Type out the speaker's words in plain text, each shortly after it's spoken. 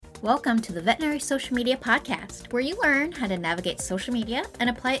Welcome to the Veterinary Social Media Podcast, where you learn how to navigate social media and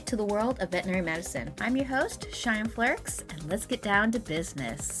apply it to the world of veterinary medicine. I'm your host, Cheyenne Flerks, and let's get down to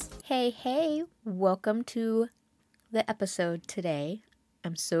business. Hey, welcome to the episode today.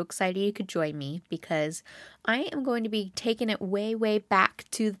 I'm so excited you could join me because I am going to be taking it way back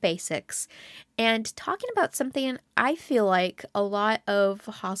to the basics and talking about something I feel like a lot of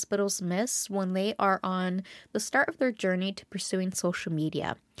hospitals miss when they are on the start of their journey to pursuing social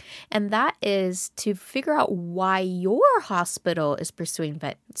media. And that is to figure out why your hospital is pursuing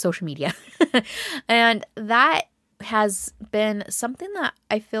social media. And that has been something that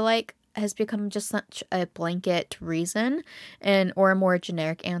I feel like has become just such a blanket reason, or a more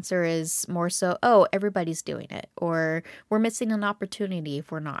generic answer is more so, oh, everybody's doing it, or we're missing an opportunity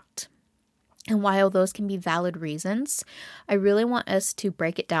if we're not. And while those can be valid reasons, I really want us to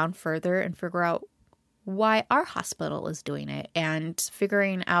break it down further and figure out why our hospital is doing it and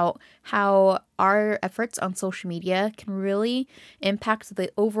figuring out how our efforts on social media can really impact the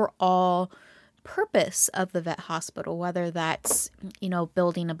overall purpose of the vet hospital, whether that's,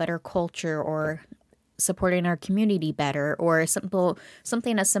 building a better culture or supporting our community better, or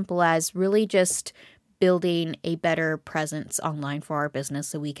something as simple as really just building a better presence online for our business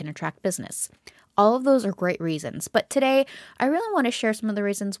so we can attract business. All of those are great reasons. But today, I really want to share some of the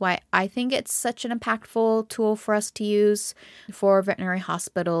reasons why I think it's such an impactful tool for us to use for veterinary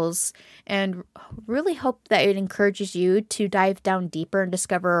hospitals, and really hope that it encourages you to dive down deeper and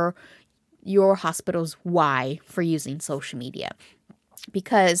discover your hospital's why for using social media.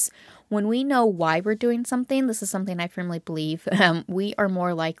 Because when we know why we're doing something, this is something I firmly believe, we are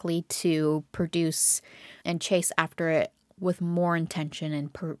more likely to produce and chase after it with more intention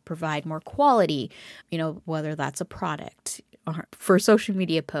and provide more quality, whether that's a product or for social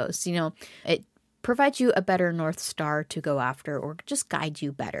media posts, it provides you a better North Star to go after or just guide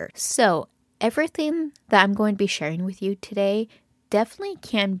you better. So everything that I'm going to be sharing with you today definitely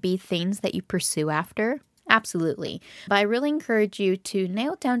can be things that you pursue after. Absolutely. But I really encourage you to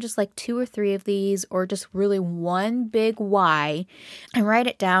nail down just like 2 or 3 of these, or just really one big why, and write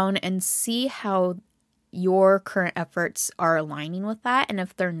it down and see how your current efforts are aligning with that. And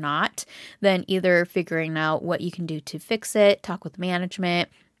if they're not, then either figuring out what you can do to fix it, talk with management,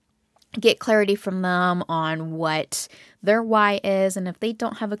 get clarity from them on what their why is. And if they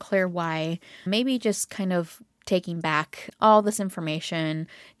don't have a clear why, maybe just kind of taking back all this information,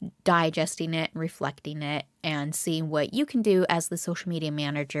 digesting it, reflecting it, and seeing what you can do as the social media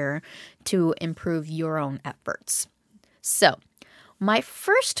manager to improve your own efforts. So, my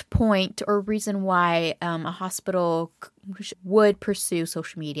first point or reason why a hospital would pursue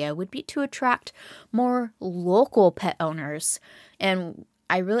social media would be to attract more local pet owners. And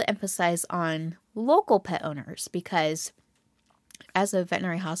I really emphasize on local pet owners because as a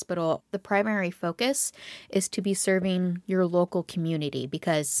veterinary hospital, the primary focus is to be serving your local community,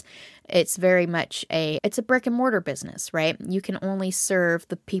 because it's very much it's a brick and mortar business, right? You can only serve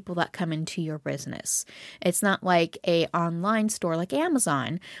the people that come into your business. It's not like a online store like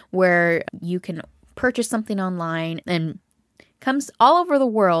Amazon where you can purchase something online and comes all over the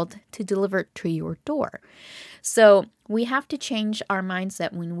world to deliver it to your door. So we have to change our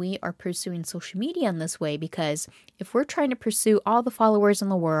mindset when we are pursuing social media in this way, because if we're trying to pursue all the followers in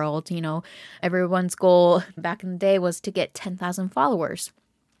the world, everyone's goal back in the day was to get 10,000 followers.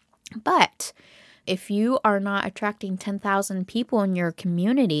 But if you are not attracting 10,000 people in your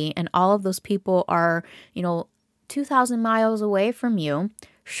community and all of those people are, 2,000 miles away from you,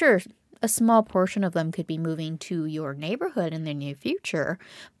 sure, a small portion of them could be moving to your neighborhood in the near future.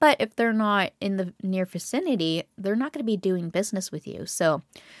 But if they're not in the near vicinity, they're not going to be doing business with you. So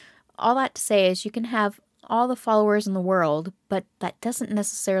all that to say is you can have all the followers in the world, but that doesn't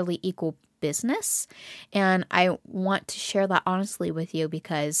necessarily equal business. And I want to share that honestly with you,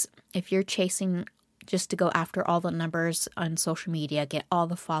 because if you're chasing just to go after all the numbers on social media, get all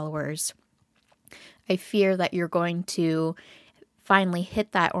the followers, I fear that you're going to finally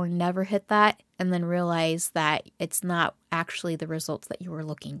hit that or never hit that, and then realize that it's not actually the results that you were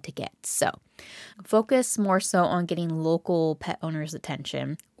looking to get. So focus more so on getting local pet owners'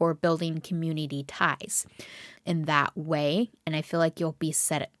 attention or building community ties in that way. And I feel like you'll be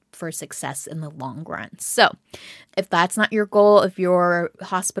set for success in the long run. So if that's not your goal, if your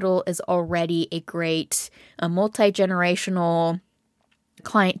hospital is already a multi-generational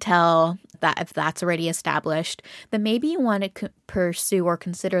clientele that if that's already established, then maybe you want to pursue or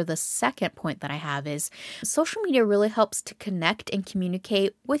consider the second point that I have is social media really helps to connect and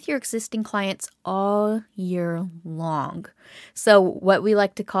communicate with your existing clients all year long. So what we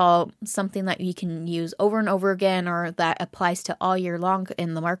like to call something that you can use over and over again or that applies to all year long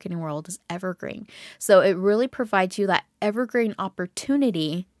in the marketing world is evergreen. So it really provides you that evergreen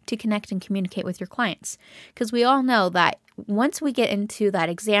opportunity to connect and communicate with your clients. Because we all know that once we get into that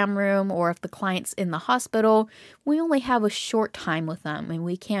exam room or if the client's in the hospital, we only have a short time with them and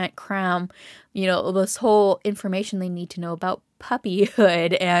we can't cram, this whole information they need to know about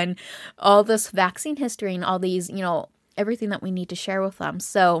puppyhood and all this vaccine history and all these, everything that we need to share with them.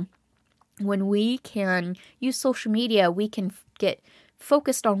 So when we can use social media, we can get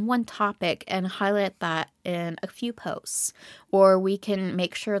focused on one topic and highlight that in a few posts. Or we can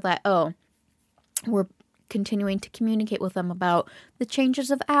make sure that, we're continuing to communicate with them about the changes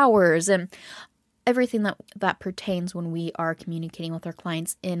of hours and everything that pertains when we are communicating with our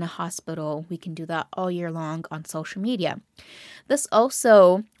clients in a hospital. We can do that all year long on social media. This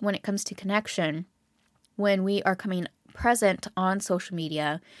also, when it comes to connection, when we are coming present on social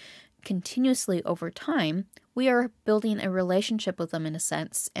media continuously over time, we are building a relationship with them in a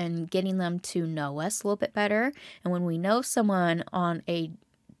sense and getting them to know us a little bit better. And when we know someone on a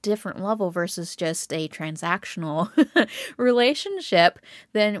different level versus just a transactional relationship,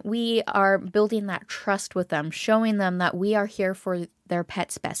 then we are building that trust with them, showing them that we are here for their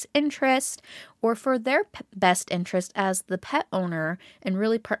pet's best interest or for their best interest as the pet owner and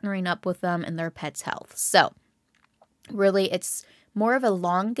really partnering up with them in their pet's health. So really, it's more of a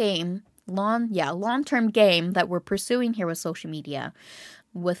long-term game that we're pursuing here with social media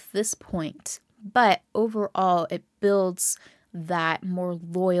with this point. But overall, it builds that more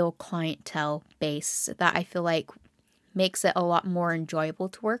loyal clientele base that I feel like makes it a lot more enjoyable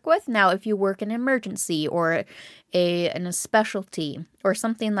to work with. Now, if you work in an emergency or in a specialty or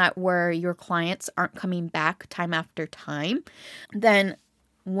something that where your clients aren't coming back time after time, then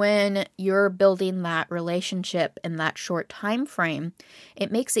when you're building that relationship in that short time frame,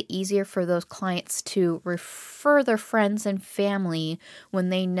 it makes it easier for those clients to refer their friends and family when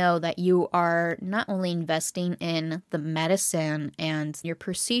they know that you are not only investing in the medicine and your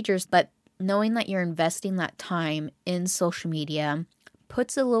procedures, but knowing that you're investing that time in social media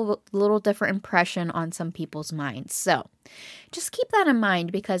puts a little different impression on some people's minds. So just keep that in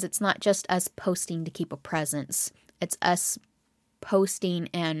mind because it's not just us posting to keep a presence. It's us posting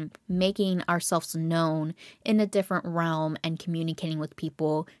and making ourselves known in a different realm and communicating with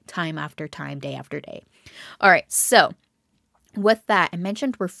people time after time, day after day. All right, so with that, I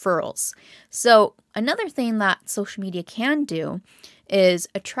mentioned referrals. So another thing that social media can do is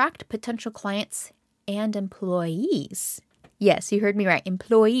attract potential clients and employees. Yes, you heard me right,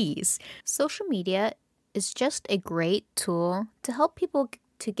 employees. Social media is just a great tool to help people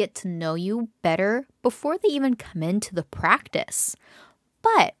to get to know you better before they even come into the practice.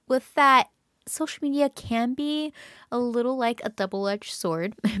 But with that, social media can be a little like a double-edged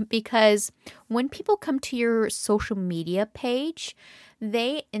sword because when people come to your social media page,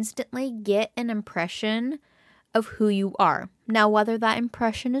 they instantly get an impression of who you are. Now, whether that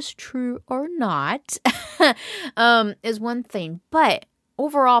impression is true or not is one thing, but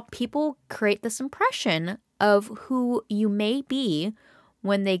overall, people create this impression of who you may be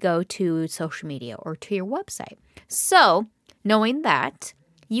when they go to social media or to your website. So, knowing that,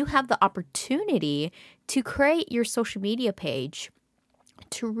 you have the opportunity to create your social media page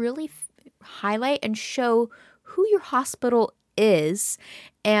to really highlight and show who your hospital is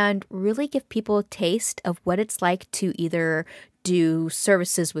and really give people a taste of what it's like to either do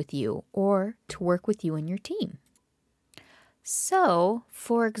services with you or to work with you and your team. So,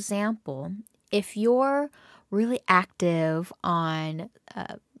 for example, if you're really active on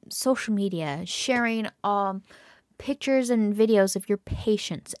social media, sharing pictures and videos of your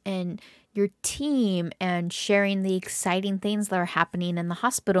patients and your team and sharing the exciting things that are happening in the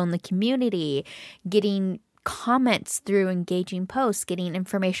hospital and the community, getting comments through engaging posts, getting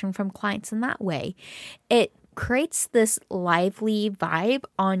information from clients in that way. It creates this lively vibe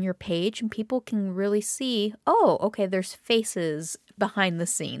on your page and people can really see, oh, okay, there's faces behind the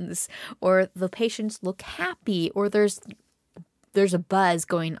scenes or the patients look happy or there's a buzz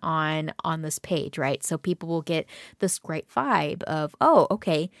going on this page, right? So people will get this great vibe of, oh,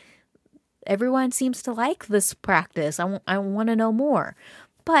 okay, everyone seems to like this practice. I want to know more.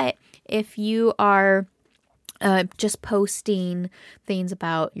 But if you are just posting things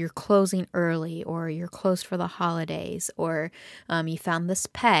about you're closing early or you're closed for the holidays or you found this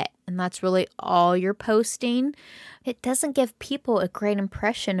pet and that's really all you're posting, it doesn't give people a great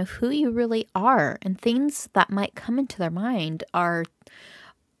impression of who you really are. And things that might come into their mind are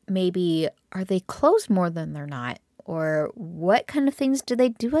maybe, are they closed more than they're not? Or what kind of things do they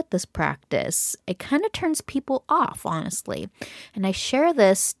do at this practice? It kind of turns people off, honestly. And I share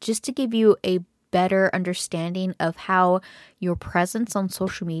this just to give you a better understanding of how your presence on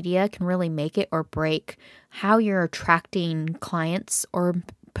social media can really make it or break how you're attracting clients or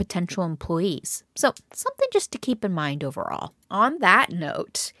potential employees. So something just to keep in mind overall. On that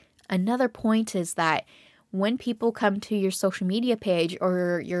note, another point is that when people come to your social media page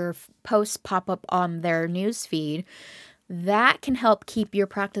or your posts pop up on their news feed, that can help keep your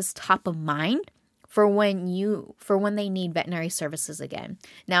practice top of mind for when they need veterinary services again.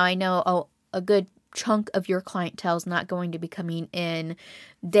 Now, I know a good chunk of your clientele is not going to be coming in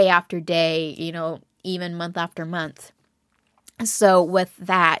day after day, even month after month. So with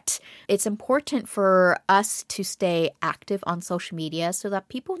that, it's important for us to stay active on social media so that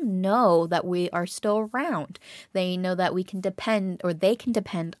people know that we are still around. They know that we can depend, or they can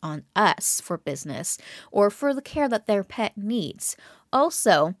depend on us for business or for the care that their pet needs.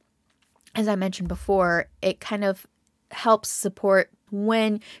 Also, as I mentioned before, it kind of helps support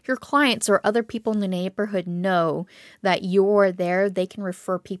when your clients or other people in the neighborhood know that you're there. They can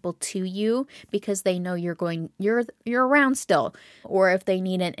refer people to you because they know you're around still. Or if they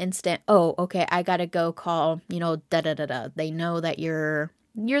need an instant, oh, okay, I gotta go call, They know that you're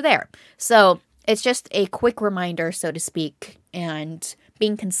there. So it's just a quick reminder, so to speak, and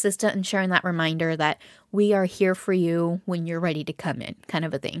being consistent and sharing that reminder that we are here for you when you're ready to come in, kind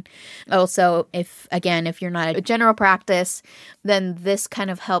of a thing. Also, if you're not a general practice, then this kind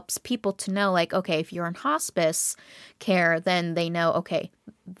of helps people to know, like, okay, if you're in hospice care, then they know, okay,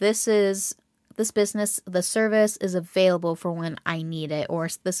 this business, the service is available for when I need it, or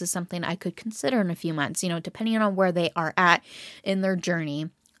this is something I could consider in a few months, depending on where they are at in their journey,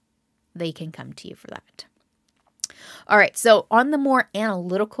 they can come to you for that. All right, so on the more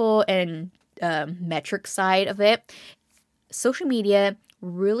analytical and metric side of it, social media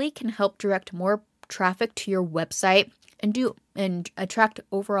really can help direct more traffic to your website and attract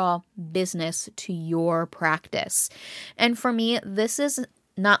overall business to your practice. And for me, this is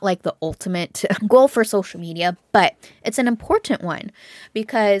not like the ultimate goal for social media, but it's an important one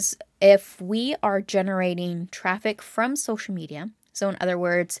because if we are generating traffic from social media, so in other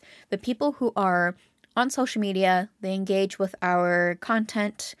words, the people who are on social media, they engage with our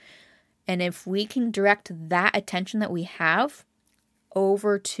content. And if we can direct that attention that we have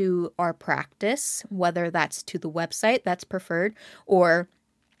over to our practice, whether that's to the website, that's preferred, or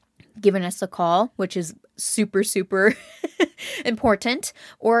giving us a call, which is super, super important,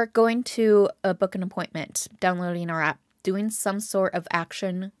 or going to book an appointment, downloading our app, doing some sort of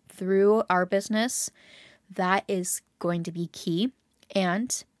action through our business, that is going to be key.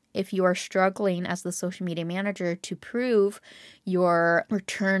 And if you are struggling as the social media manager to prove your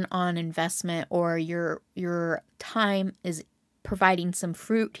return on investment or your time is providing some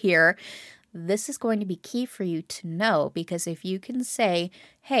fruit here, this is going to be key for you to know, because if you can say,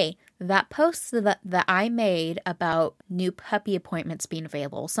 hey, that post that I made about new puppy appointments being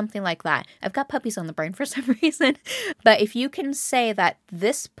available, something like that. I've got puppies on the brain for some reason. But if you can say that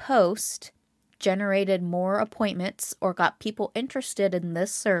this post generated more appointments or got people interested in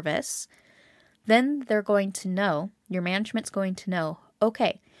this service, then they're going to know, your management's going to know,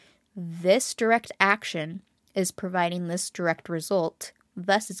 okay, this direct action is providing this direct result.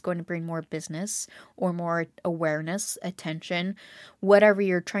 Thus, it's going to bring more business or more awareness, attention, whatever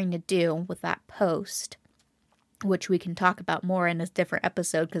you're trying to do with that post, which we can talk about more in a different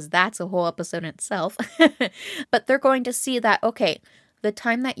episode because that's a whole episode in itself. But they're going to see that, okay, the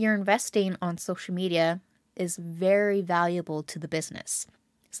time that you're investing on social media is very valuable to the business.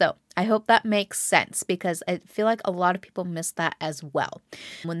 So I hope that makes sense because I feel like a lot of people miss that as well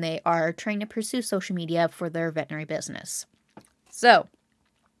when they are trying to pursue social media for their veterinary business. So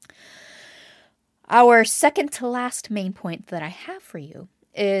our second to last main point that I have for you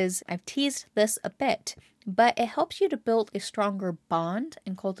is, I've teased this a bit, but it helps you to build a stronger bond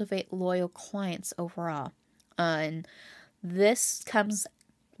and cultivate loyal clients overall. And this comes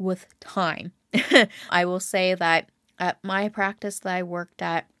with time. I will say that at my practice that I worked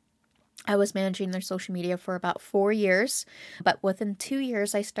at, I was managing their social media for about 4 years, but within 2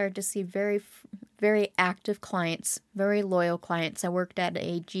 years, I started to see very, very active clients, very loyal clients. I worked at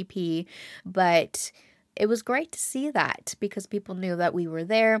a GP, but it was great to see that because people knew that we were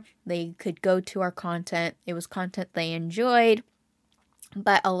there. They could go to our content. It was content they enjoyed.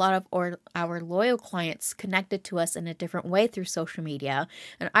 But a lot of our loyal clients connected to us in a different way through social media.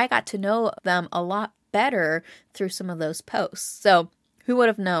 And I got to know them a lot better through some of those posts. So who would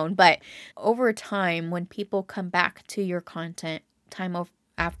have known? But over time, when people come back to your content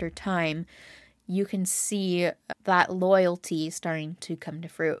after time, you can see that loyalty starting to come to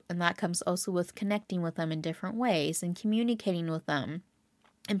fruit. And that comes also with connecting with them in different ways and communicating with them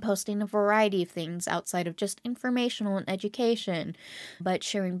and posting a variety of things outside of just informational and education, but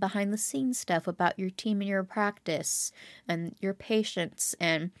sharing behind the scenes stuff about your team and your practice and your patients,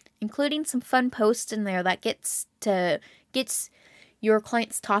 and including some fun posts in there that gets your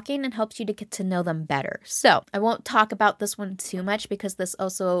clients talking and helps you to get to know them better. So I won't talk about this one too much because this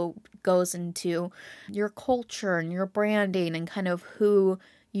also goes into your culture and your branding and kind of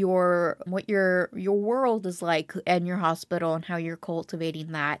what your world is like in your hospital and how you're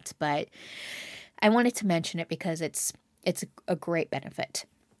cultivating that. But I wanted to mention it because it's a great benefit.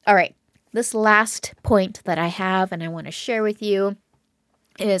 All right, this last point that I have and I want to share with you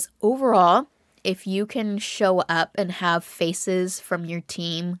is overall, if you can show up and have faces from your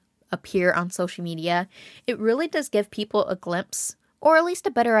team appear on social media, it really does give people a glimpse or at least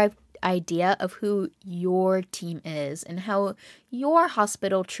a better idea of who your team is and how your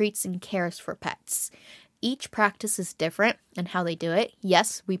hospital treats and cares for pets. Each practice is different in how they do it.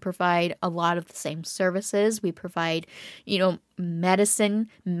 Yes, we provide a lot of the same services. We provide,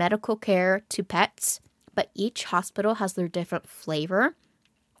 medical care to pets, but each hospital has their different flavor.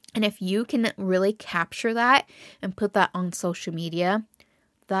 And if you can really capture that and put that on social media,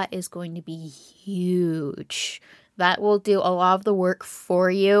 that is going to be huge. That will do a lot of the work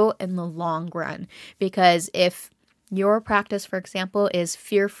for you in the long run. Because if your practice, for example, is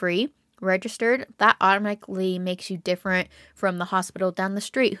fear-free registered, that automatically makes you different from the hospital down the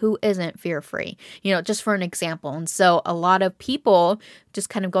street who isn't fear-free, just for an example. And so a lot of people, just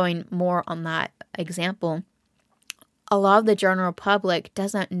kind of going more on that example, a lot of the general public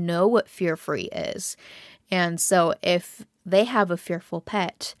doesn't know what fear-free is. And so if they have a fearful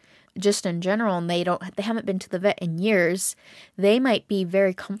pet, just in general, and they haven't been to the vet in years, they might be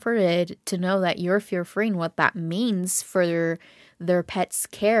very comforted to know that you're fear-free and what that means for their pet's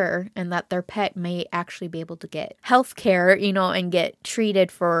care, and that their pet may actually be able to get health care, and get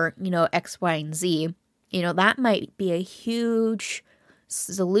treated for, X, Y, and Z. That might be a huge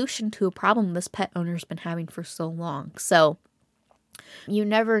solution to a problem this pet owner's been having for so long. So you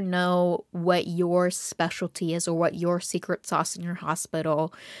never know what your specialty is or what your secret sauce in your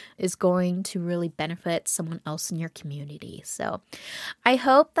hospital is going to really benefit someone else in your community. So I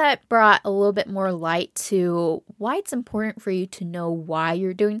hope that brought a little bit more light to why it's important for you to know why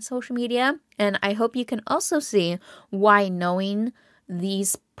you're doing social media. And I hope you can also see why knowing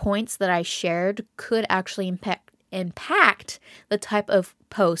these points that I shared could actually impact the type of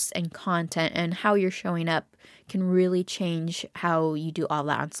posts and content and how you're showing up can really change how you do all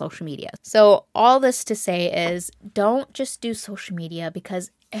that on social media. So all this to say is don't just do social media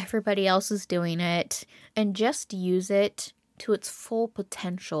because everybody else is doing it, and just use it to its full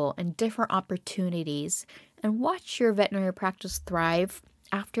potential and different opportunities, and watch your veterinary practice thrive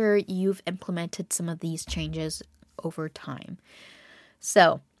after you've implemented some of these changes over time.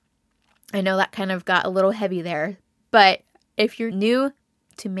 So I know that kind of got a little heavy there, but if you're new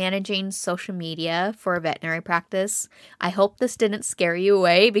to managing social media for a veterinary practice, I hope this didn't scare you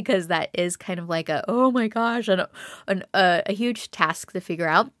away, because that is kind of like oh my gosh, a huge task to figure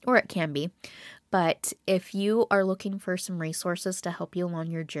out, or it can be. But if you are looking for some resources to help you along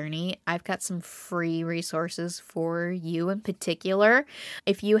your journey, I've got some free resources for you in particular.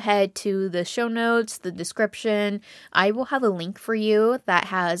 If you head to the show notes, the description, I will have a link for you that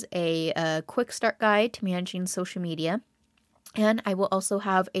has a quick start guide to managing social media. And I will also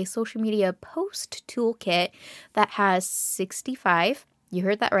have a social media post toolkit that has 65, you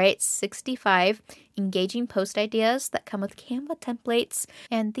heard that right, 65 engaging post ideas that come with Canva templates.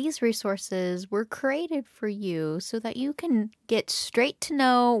 And these resources were created for you so that you can get straight to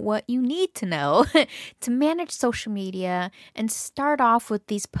know what you need to know to manage social media and start off with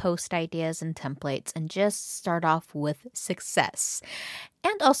these post ideas and templates and just start off with success.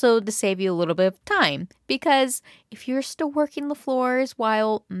 And also to save you a little bit of time, because if you're still working the floors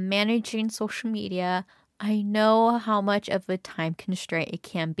while managing social media, I know how much of a time constraint it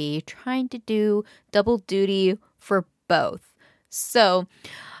can be trying to do double duty for both. So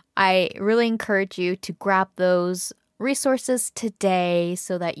I really encourage you to grab those resources today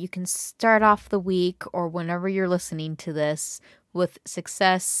so that you can start off the week, or whenever you're listening to this, with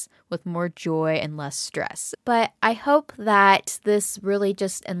success, with more joy and less stress. But I hope that this really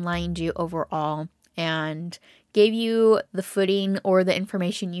just enlightened you overall and gave you the footing or the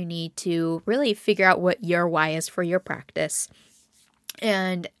information you need to really figure out what your why is for your practice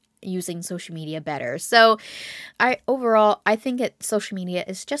and using social media better. So I think that social media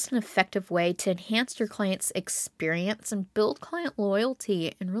is just an effective way to enhance your client's experience and build client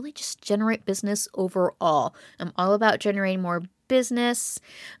loyalty and really just generate business overall. I'm all about generating more business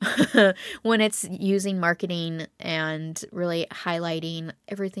when it's using marketing and really highlighting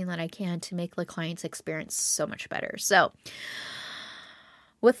everything that I can to make the client's experience so much better. So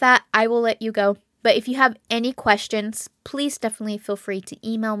with that, I will let you go. But if you have any questions, please definitely feel free to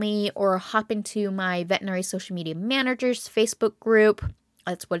email me or hop into my Veterinary Social Media Managers Facebook group.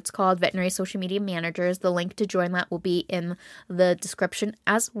 That's what it's called, Veterinary Social Media Managers. The link to join that will be in the description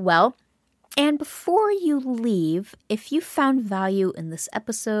as well. And before you leave, if you found value in this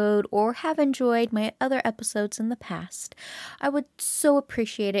episode or have enjoyed my other episodes in the past, I would so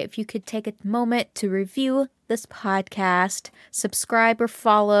appreciate it if you could take a moment to review this podcast, subscribe or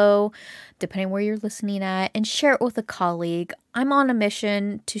follow, depending where you're listening at, and share it with a colleague. I'm on a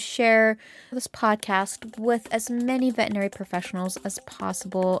mission to share this podcast with as many veterinary professionals as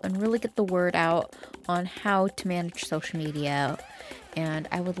possible and really get the word out on how to manage social media. And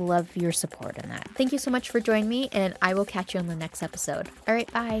I would love your support in that. Thank you so much for joining me, and I will catch you on the next episode. All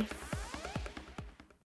right, bye.